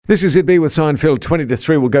This is ZB with Seinfeld, 20 to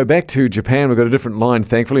 3. We'll go back to Japan. We've got a different line,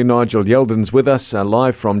 thankfully. Nigel Yalden's with us,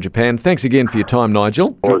 live from Japan. Thanks again for your time,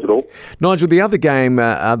 Nigel. No worries at all. Nigel, the other game,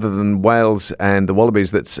 other than Wales and the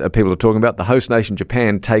Wallabies that people are talking about, the host nation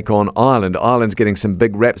Japan take on Ireland. Ireland's getting some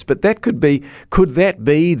big raps, but could that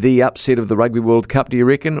be the upset of the Rugby World Cup, do you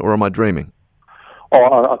reckon, or am I dreaming?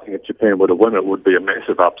 I think if Japan were to win, it would be a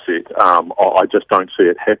massive upset. I just don't see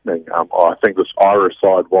it happening. I think this Irish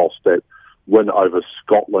side, whilst that win over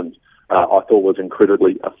Scotland, I thought was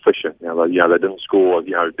incredibly efficient. They didn't score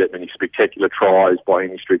that many spectacular tries by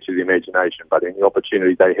any stretch of the imagination, but any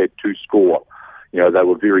opportunity they had to score, they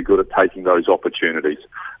were very good at taking those opportunities.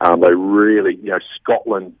 They really,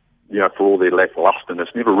 Scotland, for all their lacklusterness,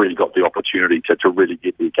 never really got the opportunity to really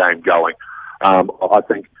get their game going. I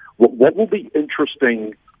think what will be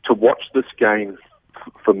interesting to watch this game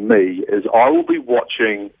for me is I will be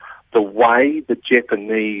watching the way the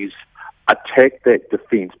Japanese attack that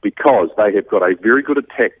defence, because they have got a very good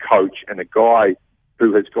attack coach and a guy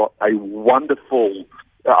who has got a wonderful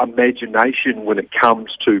imagination when it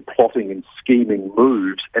comes to plotting and scheming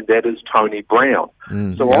moves, and that is Tony Brown.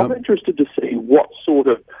 I'm interested to see what sort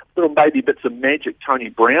of little maybe bits of magic Tony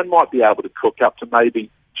Brown might be able to cook up to maybe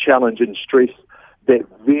challenge and stress that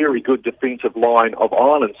very good defensive line of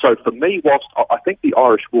Ireland. So for me, whilst I think the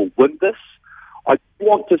Irish will win this, I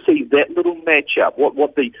want to see that little matchup,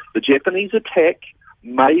 what the Japanese attack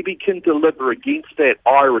maybe can deliver against that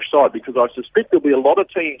Irish side, because I suspect there'll be a lot of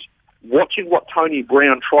teams watching what Tony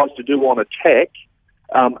Brown tries to do on attack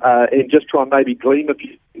and just try and maybe glean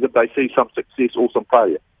if they see some success or some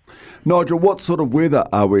failure. Nigel, what sort of weather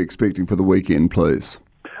are we expecting for the weekend, please?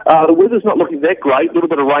 The weather's not looking that great. A little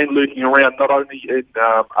bit of rain lurking around, not only in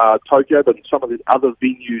Tokyo, but in some of the other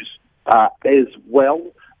venues as well.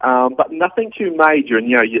 But nothing too major, and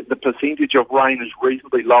the percentage of rain is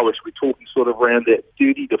reasonably lowish. We're talking sort of around that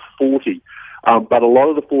 30 to 40. But a lot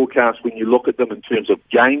of the forecasts, when you look at them in terms of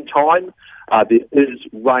game time, there is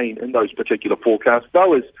rain in those particular forecasts.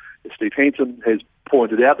 Though, as Steve Hansen has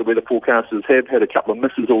pointed out, the weather forecasters have had a couple of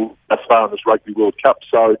misses all thus far in this Rugby World Cup.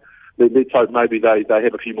 So let's hope maybe they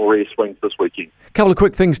have a few more air swings this weekend. A couple of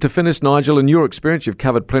quick things to finish, Nigel. In your experience, you've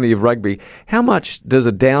covered plenty of rugby. How much does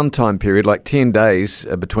a downtime period, like 10 days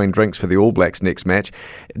between drinks for the All Blacks next match,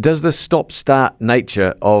 does the stop-start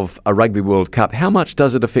nature of a Rugby World Cup, how much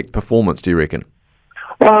does it affect performance, do you reckon?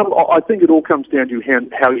 I think it all comes down to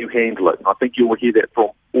how you handle it. I think you'll hear that from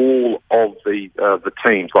all of the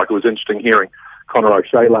teams. Like, it was interesting hearing Conor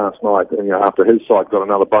O'Shea last night, after his side got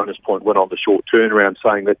another bonus point win on the short turnaround,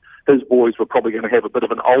 saying that his boys were probably going to have a bit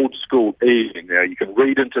of an old school evening. Now, you can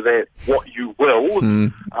read into that what you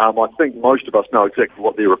will. I think most of us know exactly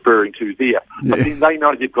what they're referring to there. Yeah. But then they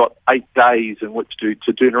know they've got 8 days in which to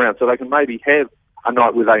turn around, so they can maybe have a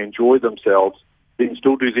night where they enjoy themselves, then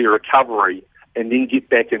still do their recovery, and then get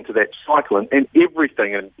back into that cycle and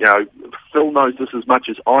everything. And, Phil knows this as much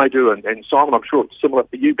as I do, and Simon, I'm sure it's similar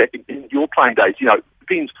for you back in your playing days. It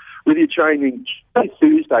depends whether you're training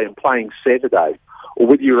Thursday and playing Saturday, or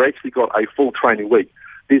whether you've actually got a full training week.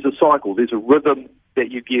 There's a cycle, there's a rhythm that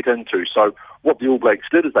you get into. So what the All Blacks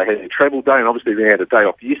did is they had a travel day, and obviously they had a day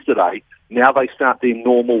off yesterday. Now they start their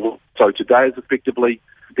normal. So today is effectively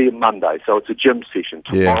their Monday, so it's a gym session.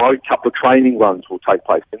 Tomorrow, a couple of training runs will take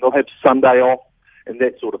place. And they'll have Sunday off and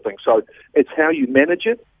that sort of thing. So it's how you manage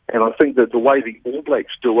it. And I think that the way the All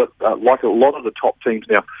Blacks do it, like a lot of the top teams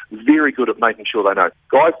now, very good at making sure they know,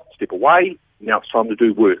 guys, step away, now it's time to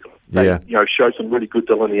do work. They, show some really good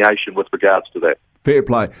delineation with regards to that. Fair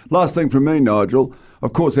play. Last thing from me, Nigel.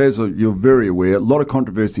 Of course, as you're very aware, a lot of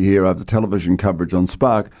controversy here over the television coverage on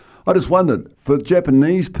Spark. I just wondered, for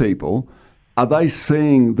Japanese people, are they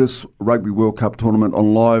seeing this Rugby World Cup tournament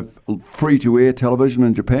on live, free-to-air television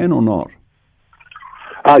in Japan or not?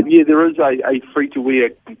 There is a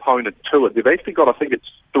free-to-air component to it. They've actually got, I think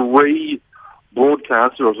it's 3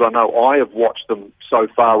 broadcasters. I know I have watched them so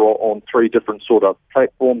far on 3 different sort of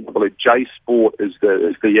platforms. I believe J Sport is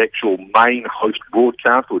the actual main host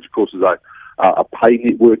broadcaster, which of course is a pay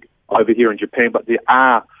network over here in Japan. But there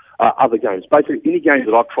are other games. Basically, any games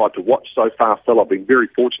that I've tried to watch so far, Phil, I've been very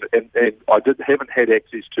fortunate, and I haven't had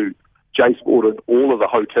access to J Sport in all of the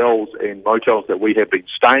hotels and motels that we have been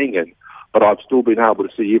staying in. But I've still been able to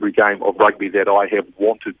see every game of rugby that I have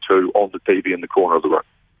wanted to on the TV in the corner of the room.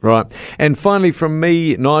 Right. And finally from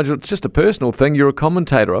me, Nigel, it's just a personal thing. You're a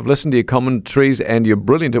commentator. I've listened to your commentaries and you're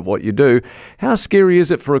brilliant at what you do. How scary is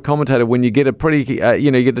it for a commentator when you get a pretty,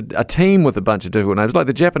 you get a team with a bunch of difficult names? Like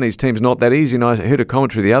the Japanese team's not that easy. And I heard a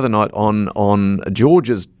commentary the other night on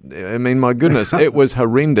Georgia's. I mean, my goodness, it was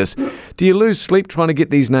horrendous. Do you lose sleep trying to get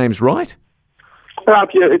these names right? I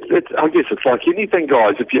guess it's like anything,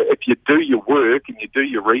 guys. If you do your work and you do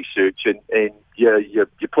your research and you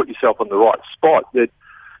put yourself in the right spot,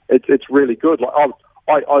 it's really good. Like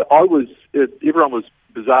I was, everyone was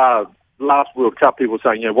bizarre. Last World Cup, people were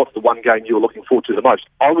saying, what's the one game you were looking forward to the most?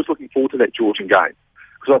 I was looking forward to that Georgian game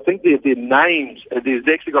because I think their names, there's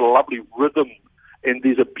actually got a lovely rhythm and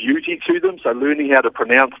there's a beauty to them. So learning how to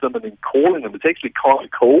pronounce them and then calling them, it's actually kind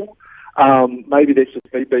of cool. Maybe that's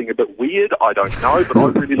just me being a bit weird, I don't know, but I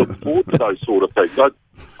really look forward to those sort of things.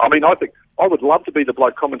 I think I would love to be the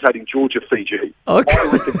bloke commentating Georgia-Fiji. Okay. I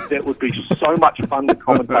reckon that would be so much fun to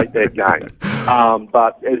commentate that game.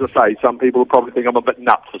 But as I say, some people will probably think I'm a bit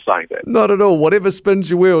nuts for saying that. Not at all. Whatever spins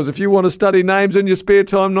your wheels. If you want to study names in your spare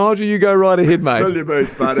time, Nigel, you go right ahead, mate. Fill your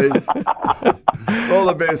boots, buddy. All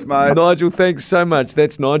the best, mate. Nigel, thanks so much.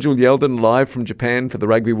 That's Nigel Yalden live from Japan for the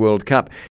Rugby World Cup.